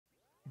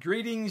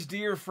Greetings,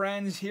 dear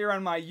friends, here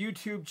on my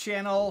YouTube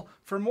channel.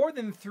 For more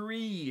than 3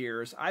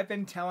 years, I've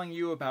been telling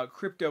you about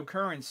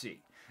cryptocurrency.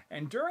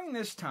 And during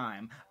this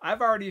time,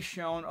 I've already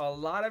shown a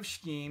lot of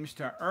schemes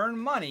to earn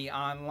money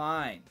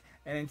online.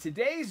 And in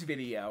today's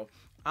video,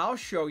 I'll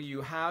show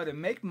you how to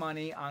make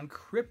money on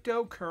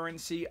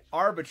cryptocurrency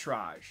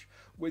arbitrage.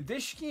 With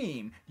this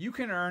scheme, you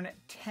can earn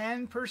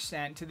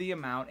 10% to the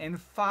amount in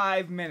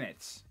 5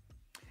 minutes.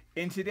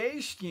 In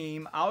today's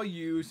scheme, I'll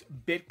use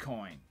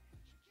Bitcoin.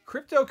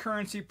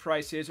 Cryptocurrency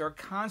prices are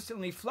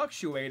constantly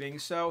fluctuating,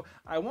 so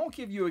I won't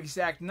give you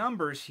exact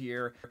numbers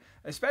here,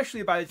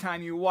 especially by the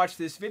time you watch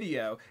this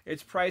video.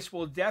 Its price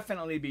will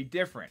definitely be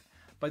different.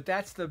 But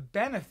that's the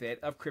benefit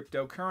of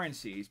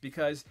cryptocurrencies,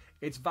 because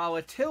its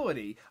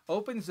volatility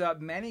opens up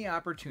many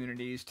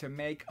opportunities to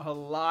make a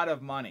lot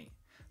of money.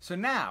 So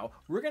now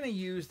we're going to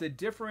use the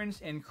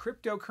difference in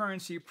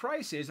cryptocurrency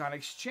prices on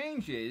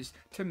exchanges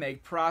to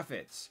make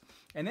profits.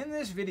 And in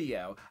this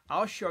video,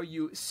 I'll show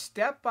you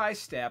step by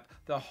step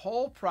the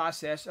whole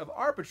process of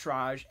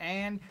arbitrage,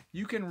 and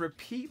you can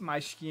repeat my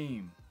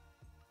scheme.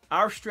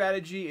 Our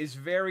strategy is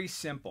very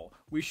simple.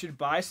 We should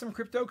buy some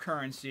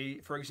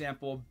cryptocurrency, for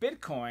example,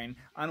 Bitcoin,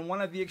 on one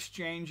of the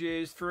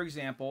exchanges, for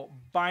example,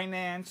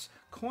 Binance,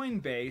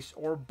 Coinbase,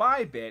 or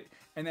Bybit,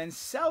 and then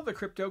sell the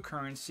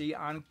cryptocurrency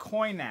on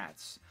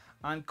Coinats.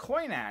 On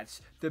Coinats,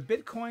 the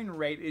Bitcoin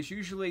rate is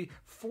usually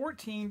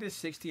 14 to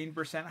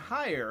 16%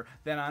 higher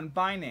than on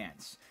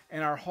Binance.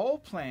 And our whole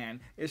plan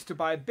is to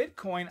buy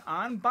Bitcoin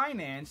on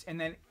Binance and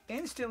then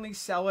instantly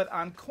sell it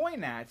on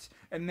Coinats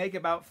and make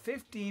about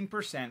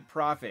 15%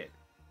 profit.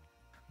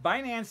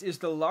 Binance is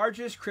the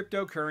largest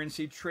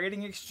cryptocurrency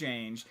trading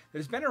exchange that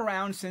has been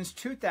around since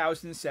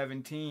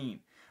 2017.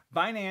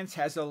 Binance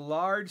has a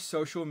large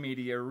social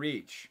media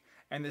reach.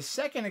 And the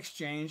second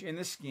exchange in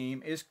the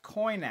scheme is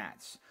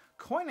Coinats.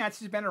 Coinats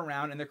has been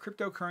around in the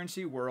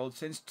cryptocurrency world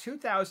since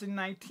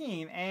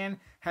 2019 and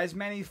has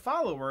many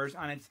followers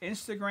on its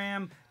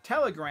Instagram,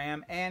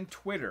 Telegram, and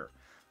Twitter.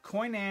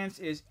 Coinats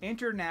is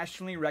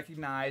internationally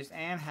recognized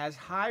and has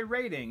high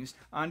ratings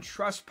on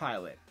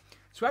Trustpilot.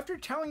 So after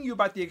telling you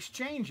about the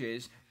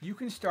exchanges, you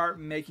can start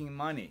making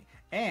money.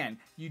 And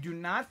you do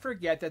not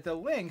forget that the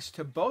links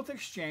to both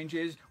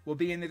exchanges will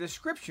be in the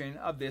description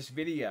of this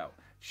video.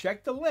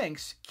 Check the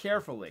links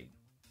carefully.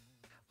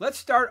 Let's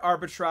start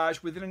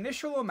arbitrage with an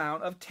initial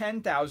amount of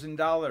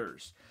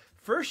 $10,000.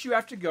 First, you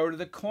have to go to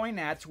the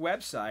Coinats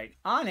website.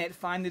 On it,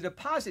 find the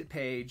deposit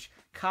page,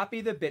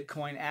 copy the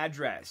Bitcoin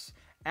address.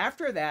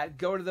 After that,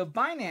 go to the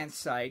Binance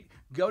site,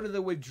 go to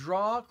the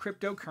Withdraw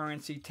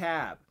Cryptocurrency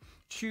tab.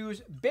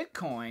 Choose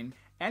Bitcoin,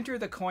 enter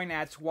the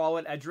Coinats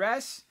wallet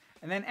address,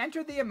 and then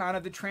enter the amount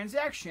of the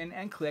transaction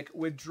and click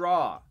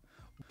Withdraw.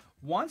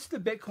 Once the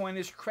Bitcoin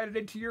is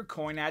credited to your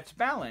Coinats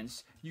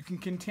balance, you can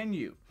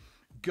continue.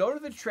 Go to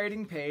the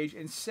trading page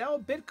and sell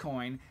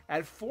Bitcoin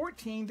at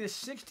 14 to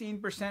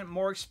 16%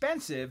 more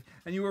expensive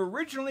than you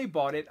originally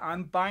bought it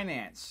on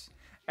Binance.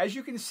 As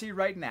you can see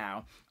right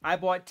now, I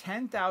bought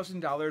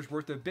 $10,000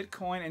 worth of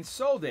Bitcoin and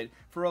sold it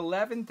for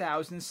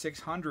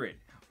 $11,600.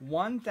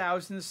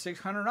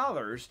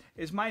 $1,600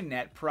 is my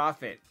net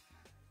profit.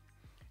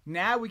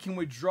 Now we can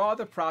withdraw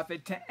the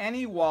profit to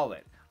any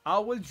wallet.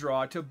 I'll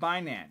withdraw to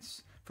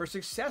Binance. For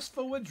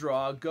successful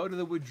withdrawal, go to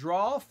the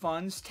Withdrawal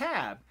Funds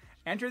tab.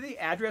 Enter the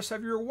address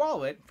of your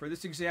wallet, for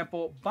this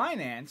example,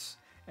 Binance,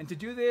 and to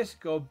do this,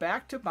 go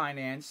back to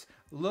Binance,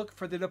 look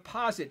for the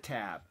Deposit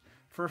tab.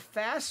 For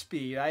fast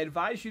speed, I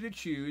advise you to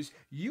choose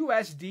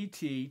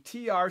USDT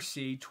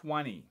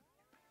TRC20.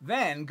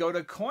 Then go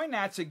to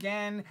Coinats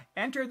again,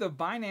 enter the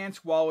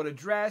Binance wallet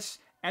address,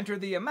 enter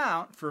the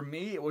amount, for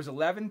me it was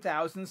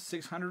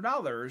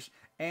 $11,600,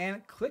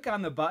 and click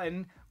on the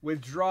button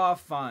Withdraw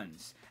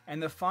Funds,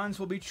 and the funds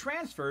will be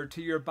transferred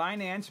to your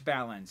Binance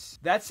balance.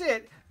 That's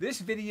it. This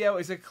video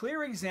is a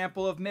clear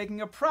example of making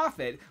a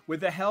profit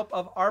with the help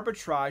of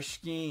arbitrage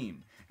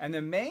scheme. And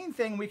the main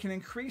thing, we can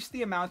increase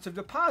the amounts of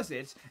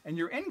deposits and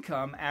your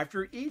income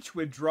after each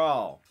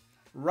withdrawal.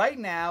 Right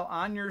now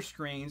on your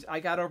screens,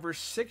 I got over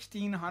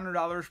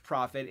 $1,600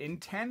 profit in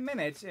 10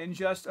 minutes in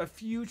just a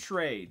few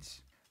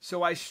trades.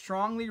 So I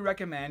strongly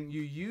recommend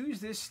you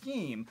use this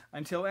scheme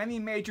until any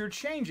major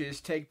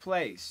changes take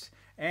place.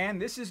 And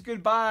this is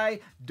goodbye.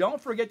 Don't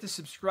forget to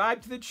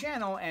subscribe to the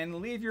channel and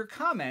leave your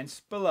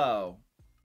comments below.